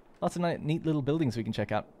 cool. Lots of neat little buildings we can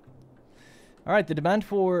check out. Alright, the demand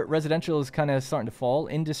for residential is kind of starting to fall.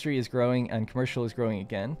 Industry is growing and commercial is growing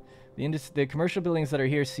again. The commercial buildings that are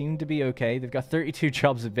here seem to be okay. They've got 32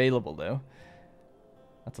 jobs available though.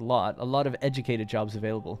 That's a lot. A lot of educated jobs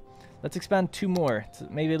available. Let's expand 2 more. It's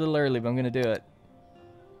maybe a little early, but I'm going to do it.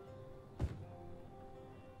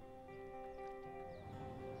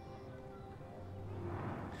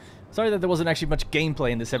 Sorry that there wasn't actually much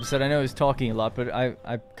gameplay in this episode. I know I was talking a lot, but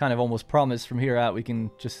I kind of almost promised from here out we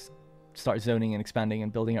can just start zoning and expanding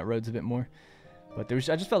and building out roads a bit more. But I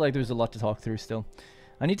just felt like there was a lot to talk through still.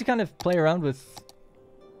 I need to kind of play around with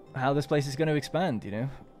how this place is going to expand, you know?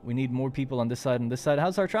 We need more people on this side and this side.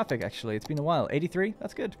 How's our traffic, actually? It's been a while. 83?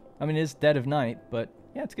 That's good. I mean, it is dead of night, but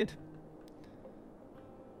yeah, it's good.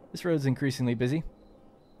 This road's increasingly busy.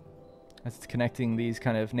 As it's connecting these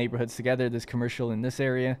kind of neighborhoods together. There's commercial in this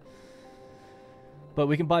area. But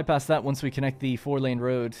we can bypass that once we connect the 4-lane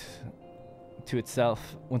road to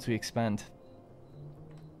itself once we expand.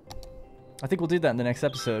 I think we'll do that in the next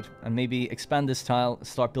episode and maybe expand this tile,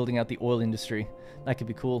 start building out the oil industry. That could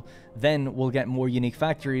be cool. Then we'll get more unique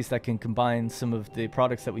factories that can combine some of the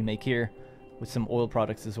products that we make here with some oil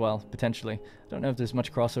products as well, potentially. I don't know if there's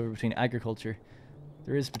much crossover between agriculture.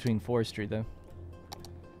 There is between forestry though.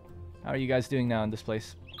 How are you guys doing now in this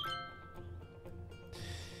place?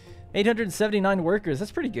 879 workers,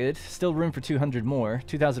 that's pretty good. Still room for 200 more.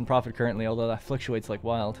 2,000 profit currently, although that fluctuates like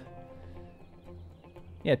wild.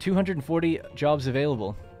 Yeah, 240 jobs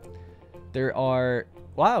available. There are...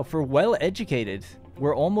 Wow, for well-educated,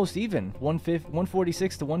 we're almost even.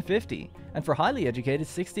 146 to 150. And for highly educated,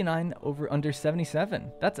 69 over under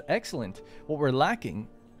 77. That's excellent. What we're lacking,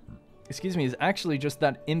 excuse me, is actually just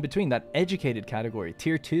that in between, that educated category.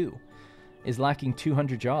 Tier 2 is lacking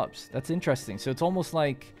 200 jobs. That's interesting. So it's almost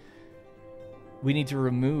like we need to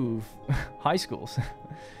remove high schools.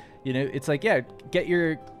 You know, it's like, yeah, get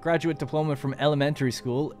your graduate diploma from elementary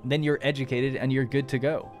school, then you're educated and you're good to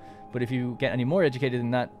go. But if you get any more educated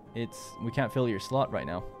than that, we can't fill your slot right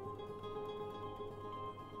now.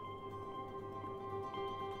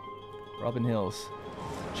 Robin Hills.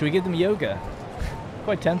 Should we give them yoga?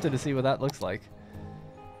 Quite tempted to see what that looks like.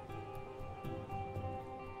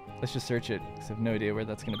 Let's just search it, because I have no idea where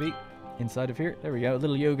that's going to be. Inside of here. There we go. A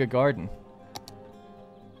little yoga garden.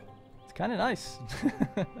 It's kind of nice.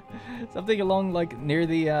 Something along, like, near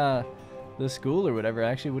the school or whatever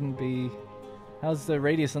actually wouldn't be... How's the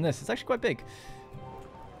radius on this? It's actually quite big.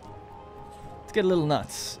 Let's get a little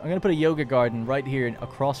nuts. I'm going to put a yoga garden right here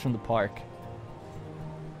across from the park.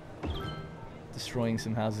 Destroying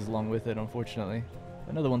some houses along with it, unfortunately.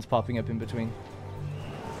 Another one's popping up in between.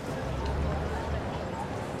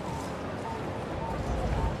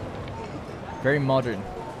 Very modern.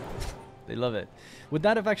 They love it. Would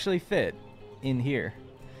that have actually fit in here?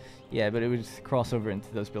 Yeah, but it would just cross over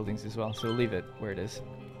into those buildings as well, so we'll leave it where it is.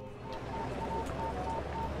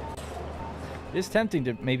 It is tempting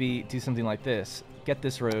to maybe do something like this. Get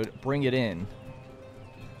this road, bring it in.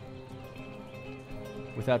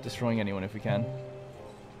 Without destroying anyone if we can.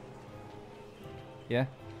 Yeah?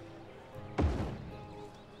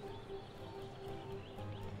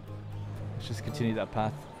 Let's just continue that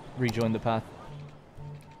path. Rejoin the path.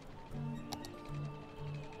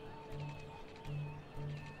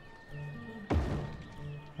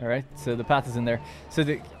 Alright, so the path is in there. So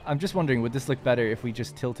I'm just wondering, would this look better if we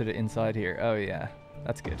just tilted it inside here? Oh yeah,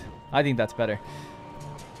 that's good. I think that's better.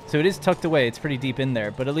 So it is tucked away, it's pretty deep in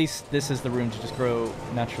there, but at least this is the room to just grow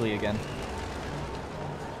naturally again.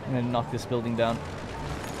 I'm going to knock this building down.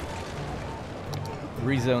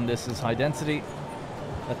 Rezone this as high density.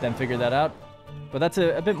 Let them figure that out. But that's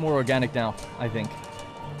a bit more organic now, I think.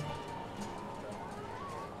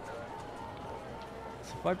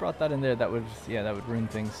 So if I brought that in there, that would, yeah, that would ruin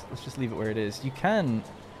things. Let's just leave it where it is. You can,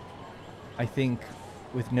 I think,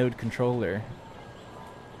 with node controller,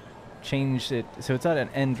 change it so it's at an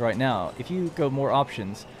end right now. If you go more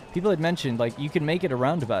options, people had mentioned, like, you can make it a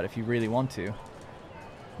roundabout if you really want to.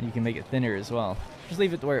 And you can make it thinner as well. Just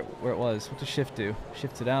leave it where it was. What does shift do?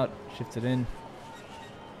 Shifts it out, shifts it in.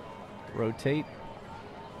 Rotate.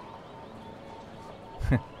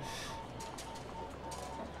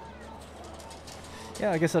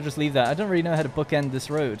 Yeah, I guess I'll just leave that. I don't really know how to bookend this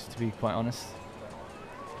road, to be quite honest.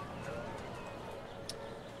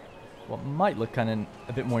 What might look kind of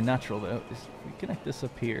a bit more natural, though, is we connect this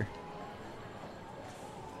up here.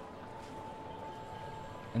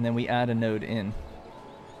 And then we add a node in.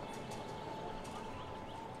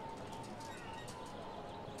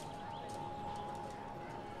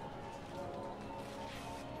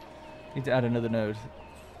 Need to add another node.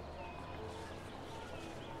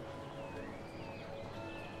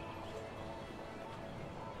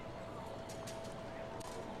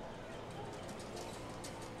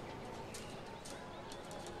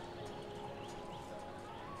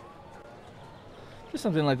 Just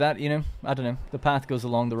something like that, you know? I don't know. The path goes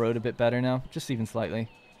along the road a bit better now, just even slightly.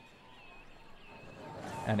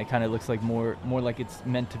 And it kind of looks like more like it's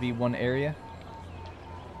meant to be one area.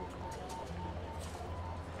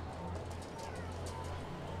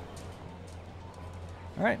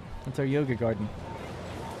 Alright, that's our yoga garden.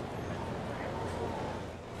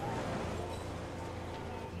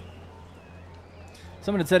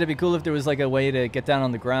 Someone had said it'd be cool if there was like a way to get down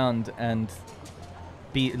on the ground and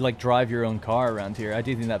be like drive your own car around here. I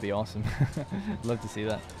do think that'd be awesome. Love to see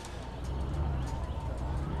that.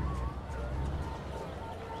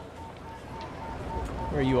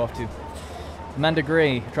 Where are you off to? Amanda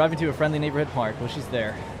Gray, driving to a friendly neighborhood park. Well, she's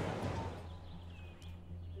there.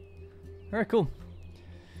 Alright, cool.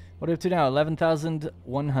 What are we up to now?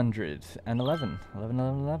 11,111.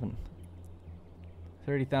 11.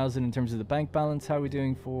 30,000 in terms of the bank balance. How are we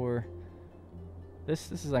doing for this?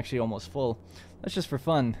 This is actually almost full. Let's just for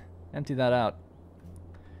fun empty that out.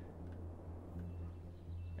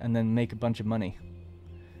 And then make a bunch of money.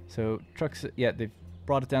 So trucks, yeah, they've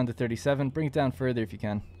brought it down to 37. Bring it down further if you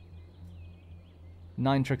can.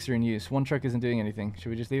 9 trucks are in use. 1 truck isn't doing anything. Should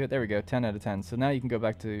we just leave it? There we go. 10 out of 10. So now you can go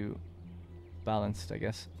back to balanced, I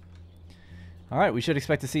guess. Alright, we should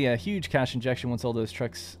expect to see a huge cash injection once all those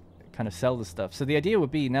trucks kind of sell the stuff. So the idea would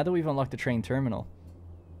be, now that we've unlocked the train terminal,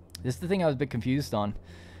 this is the thing I was a bit confused on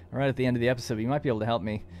right at the end of the episode, but you might be able to help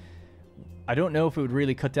me. I don't know if it would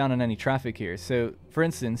really cut down on any traffic here. So, for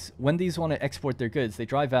instance, when these want to export their goods, they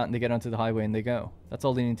drive out and they get onto the highway and they go. That's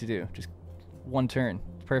all they need to do. Just one turn.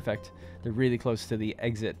 Perfect. They're really close to the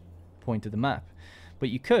exit point of the map. But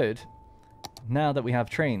you could, now that we have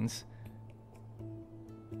trains,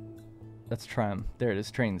 that's tram. There it is,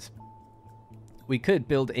 trains. We could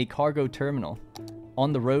build a cargo terminal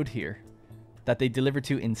on the road here that they deliver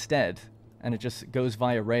to instead, and it just goes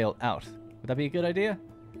via rail out. Would that be a good idea?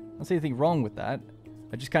 I don't see anything wrong with that.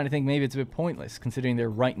 I just kind of think maybe it's a bit pointless, considering they're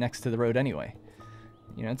right next to the road anyway.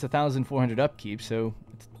 You know, it's 1,400 upkeep, so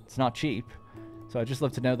it's not cheap. So I'd just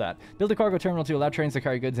love to know that. Build a cargo terminal to allow trains to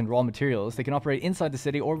carry goods and raw materials. They can operate inside the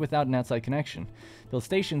city or without an outside connection. Build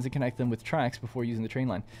stations and connect them with tracks before using the train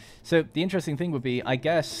line. So the interesting thing would be, I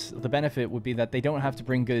guess the benefit would be that they don't have to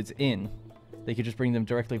bring goods in. They could just bring them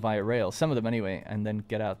directly via rail. Some of them anyway, and then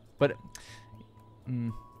get out. But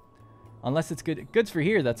unless it's goods for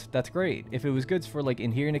here, that's great. If it was goods for like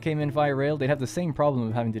in here and it came in via rail, they'd have the same problem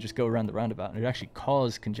of having to just go around the roundabout. And it'd actually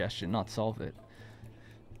cause congestion, not solve it.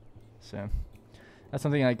 So that's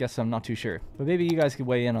something I guess I'm not too sure. But maybe you guys could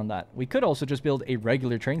weigh in on that. We could also just build a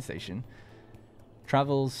regular train station.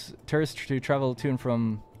 Tourists to travel to and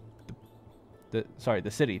from the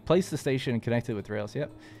city. Place the station and connect it with rails,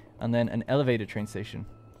 yep. And then an elevated train station.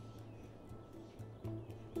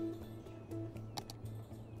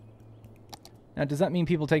 Now, does that mean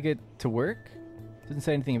people take it to work? It doesn't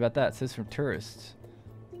say anything about that. It says from tourists.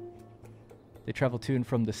 They travel to and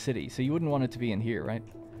from the city. So you wouldn't want it to be in here, right?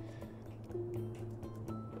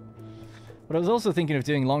 What I was also thinking of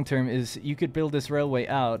doing long term is you could build this railway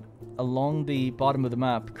out along the bottom of the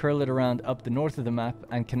map, curl it around up the north of the map,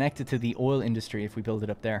 and connect it to the oil industry if we build it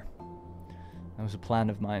up there. That was a plan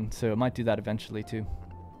of mine, so I might do that eventually too.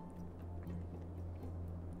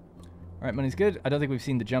 Alright, money's good. I don't think we've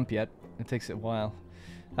seen the jump yet. It takes a while.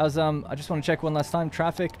 How's, I just want to check one last time.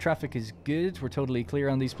 Traffic is good. We're totally clear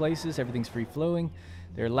on these places. Everything's free flowing.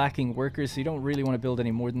 They're lacking workers, so you don't really want to build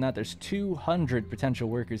any more than that. There's 200 potential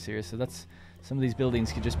workers here, so that's, some of these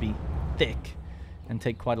buildings could just be thick and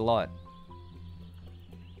take quite a lot.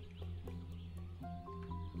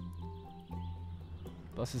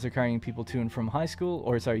 Buses are carrying people to and from high school,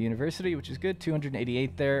 or sorry, university, which is good.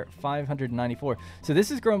 288 there, 594. So this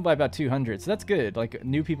has grown by about 200, so that's good. Like,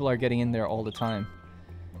 new people are getting in there all the time.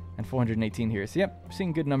 And 418 here. So yep, we're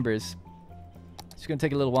seeing good numbers. It's going to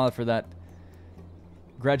take a little while for that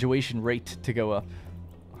graduation rate to go up.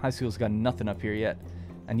 High school's got nothing up here yet.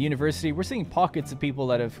 And university, we're seeing pockets of people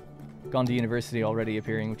that have gone to university already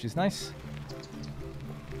appearing, which is nice.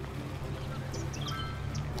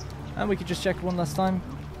 And we could just check one last time.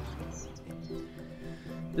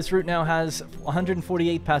 This route now has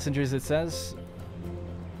 148 passengers, it says.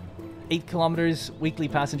 8 kilometers, weekly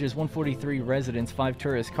passengers, 143 residents, 5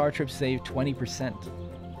 tourists. Car trips saved 20%.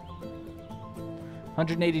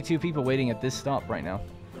 182 people waiting at this stop right now.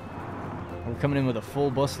 We're coming in with a full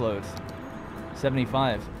bus load.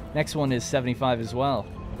 75. Next one is 75 as well.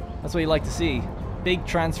 That's what you like to see. Big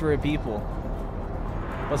transfer of people.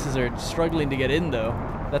 Buses are struggling to get in though.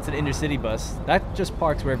 That's an intercity bus. That just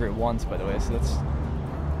parks wherever it wants, by the way, so that's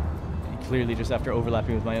clearly just after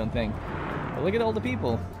overlapping with my own thing. But look at all the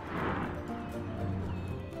people.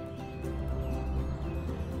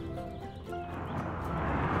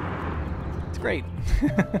 It's great.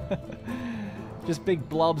 Just big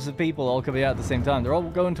blobs of people all coming out at the same time. They're all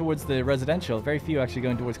going towards the residential. Very few actually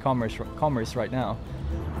going towards commerce right now.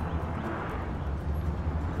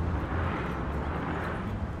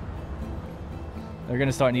 They're going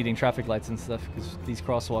to start needing traffic lights and stuff because these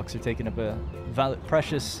crosswalks are taking up a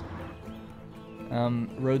precious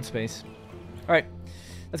road space. All right,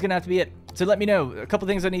 that's going to have to be it. So let me know. A couple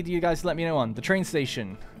things I need you guys to let me know on. The train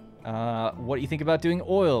station. What do you think about doing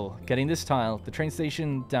oil? Getting this tile. The train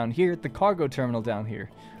station down here. The cargo terminal down here.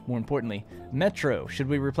 More importantly. Metro. Should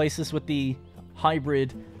we replace this with the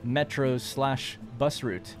hybrid metro / bus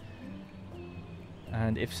route?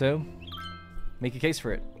 And if so, make a case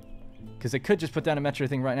for it. Because it could just put down a metro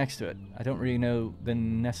thing right next to it. I don't really know the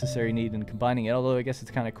necessary need in combining it, although I guess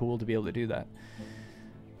it's kind of cool to be able to do that.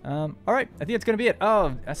 Alright, I think that's going to be it.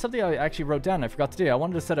 Oh, that's something I actually wrote down I forgot to do. I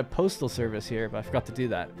wanted to set up postal service here, but I forgot to do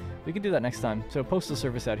that. We can do that next time. So postal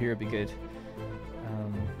service out here would be good.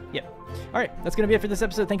 Yeah. Alright, that's going to be it for this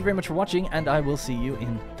episode. Thank you very much for watching, and I will see you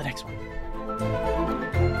in the next one.